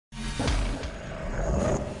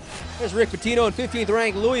There's Rick Pitino in 15th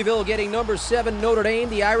ranked Louisville getting number 7 Notre Dame.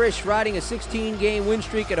 The Irish riding a 16-game win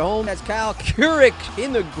streak at home. That's Kyle Kuric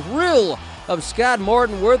in the grill of Scott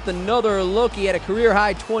Martin. Worth another look. He had a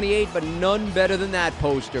career-high 28, but none better than that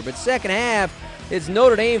poster. But second half, it's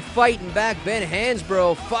Notre Dame fighting back. Ben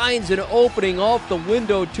Hansbrough finds an opening off the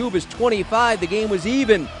window tube. It's 25. The game was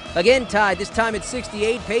even. Again tied, this time at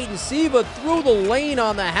 68. Peyton Siva through the lane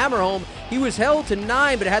on the hammer home. He was held to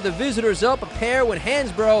 9, but had the visitors up a pair when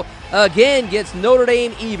Hansbrough again gets Notre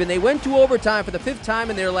Dame even. They went to overtime for the 5th time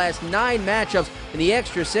in their last 9 matchups in the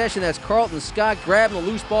extra session. That's Carlton Scott grabbing the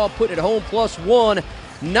loose ball, putting it home +1.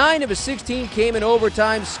 9 of his 16 came in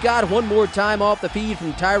overtime. Scott one more time off the feed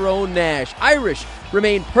from Tyrone Nash. Irish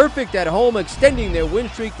remain perfect at home, extending their win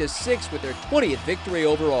streak to 6 with their 20th victory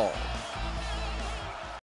overall.